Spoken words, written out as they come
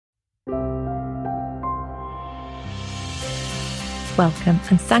welcome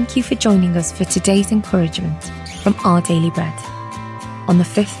and thank you for joining us for today's encouragement from Our Daily Bread on the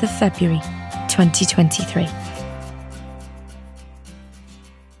 5th of February 2023.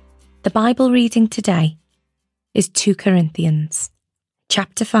 The Bible reading today is 2 Corinthians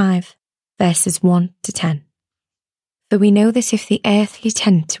chapter 5 verses 1 to 10. For we know that if the earthly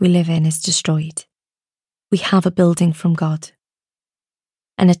tent we live in is destroyed, we have a building from God,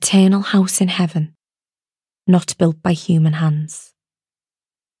 an eternal house in heaven, not built by human hands.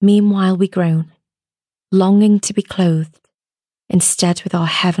 Meanwhile we groan, longing to be clothed instead with our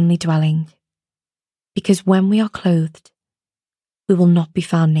heavenly dwelling, because when we are clothed, we will not be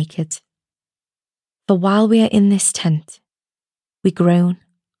found naked. For while we are in this tent, we groan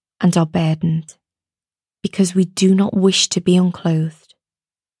and are burdened, because we do not wish to be unclothed,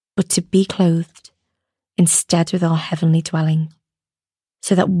 but to be clothed instead with our heavenly dwelling,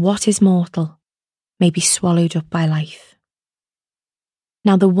 so that what is mortal may be swallowed up by life.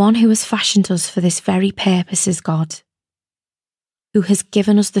 Now the one who has fashioned us for this very purpose is God, who has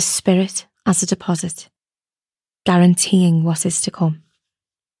given us the Spirit as a deposit, guaranteeing what is to come.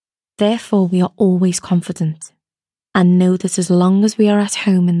 Therefore we are always confident and know that as long as we are at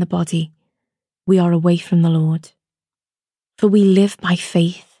home in the body, we are away from the Lord. For we live by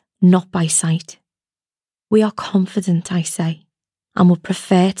faith, not by sight. We are confident, I say, and would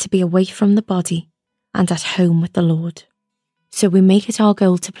prefer to be away from the body and at home with the Lord. So we make it our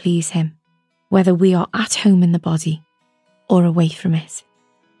goal to please Him, whether we are at home in the body or away from it.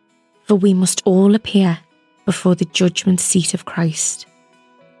 For we must all appear before the judgment seat of Christ,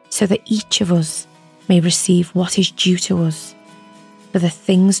 so that each of us may receive what is due to us for the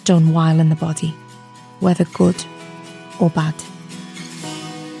things done while in the body, whether good or bad.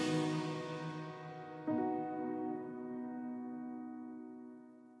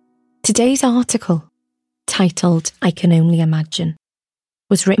 Today's article, titled I Can Only Imagine,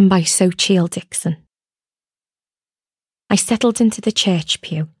 was written by Sochiel Dixon. I settled into the church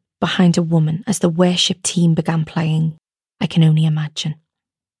pew behind a woman as the worship team began playing I Can Only Imagine.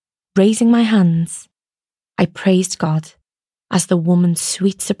 Raising my hands, I praised God as the woman's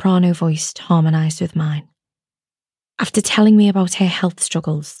sweet soprano voice harmonised with mine. After telling me about her health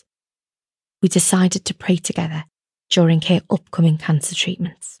struggles, we decided to pray together during her upcoming cancer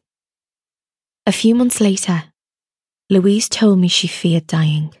treatments. A few months later, Louise told me she feared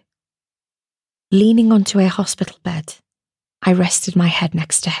dying. Leaning onto her hospital bed, I rested my head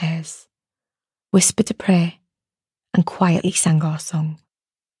next to hers, whispered a prayer, and quietly sang our song.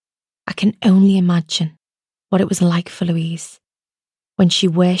 I can only imagine what it was like for Louise when she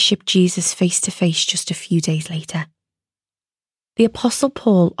worshipped Jesus face to face just a few days later. The Apostle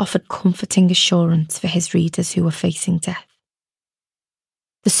Paul offered comforting assurance for his readers who were facing death.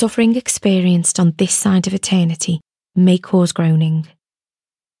 The suffering experienced on this side of eternity may cause groaning,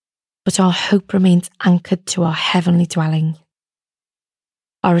 but our hope remains anchored to our heavenly dwelling,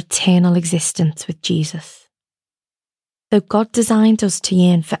 our eternal existence with Jesus. Though God designed us to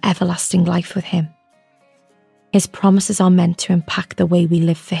yearn for everlasting life with Him, His promises are meant to impact the way we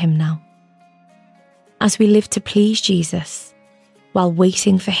live for Him now. As we live to please Jesus, while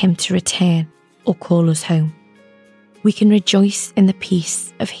waiting for Him to return or call us home, we can rejoice in the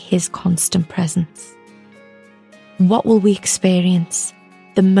peace of His constant presence. What will we experience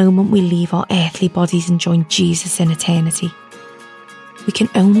the moment we leave our earthly bodies and join Jesus in eternity? We can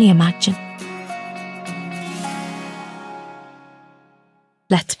only imagine.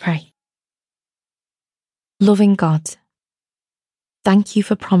 Let's pray. Loving God, thank you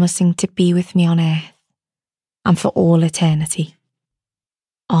for promising to be with me on earth and for all eternity.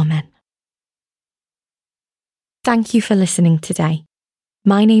 Amen. Thank you for listening today.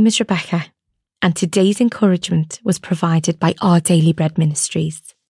 My name is Rebecca, and today's encouragement was provided by Our Daily Bread Ministries.